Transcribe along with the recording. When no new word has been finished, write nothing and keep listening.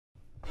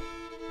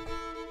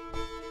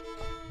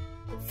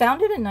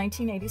Founded in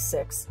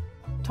 1986,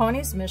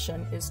 TAUNY's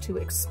mission is to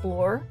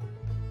explore,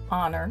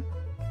 honor,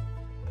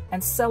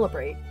 and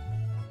celebrate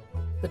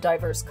the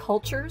diverse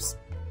cultures,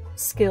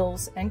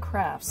 skills, and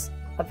crafts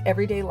of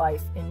everyday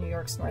life in New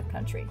York's North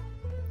Country.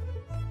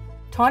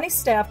 TAUNY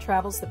staff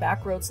travels the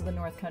back roads of the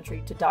North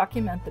Country to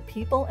document the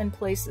people and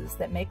places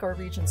that make our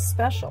region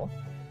special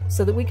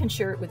so that we can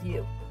share it with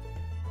you.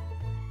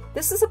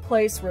 This is a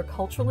place where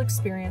cultural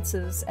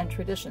experiences and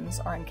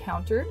traditions are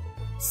encountered,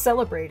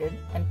 celebrated,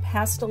 and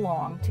passed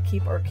along to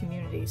keep our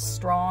communities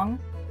strong,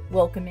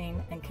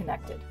 welcoming, and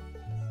connected.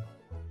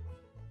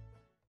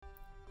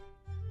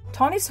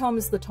 TAUNY's home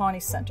is the TAUNY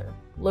Center,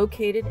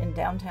 located in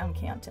downtown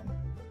Canton.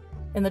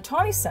 In the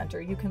TAUNY Center,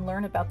 you can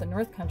learn about the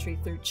North Country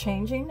through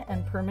changing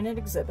and permanent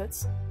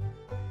exhibits,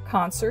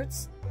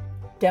 concerts,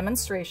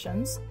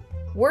 demonstrations,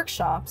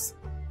 workshops,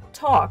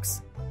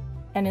 talks,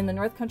 and in the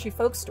North Country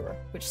Folk Store,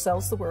 which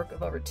sells the work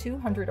of over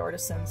 200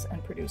 artisans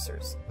and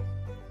producers.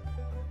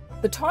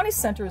 The TAUNY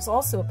Center is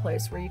also a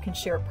place where you can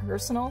share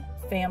personal,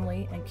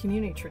 family, and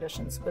community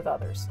traditions with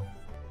others.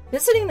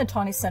 Visiting the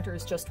TAUNY Center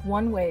is just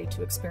one way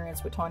to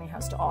experience what TAUNY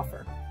has to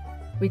offer.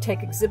 We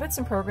take exhibits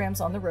and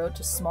programs on the road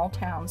to small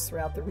towns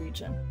throughout the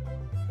region.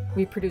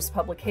 We produce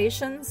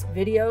publications,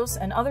 videos,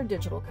 and other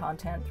digital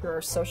content through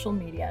our social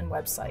media and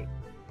website.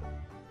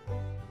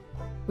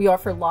 We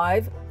offer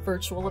live,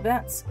 virtual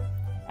events,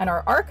 and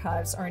our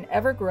archives are an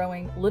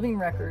ever-growing living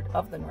record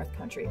of the North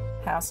Country,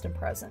 past and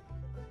present.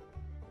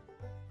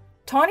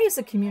 TAUNY is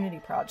a community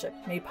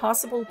project made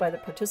possible by the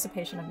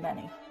participation of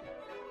many.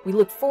 We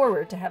look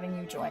forward to having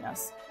you join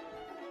us.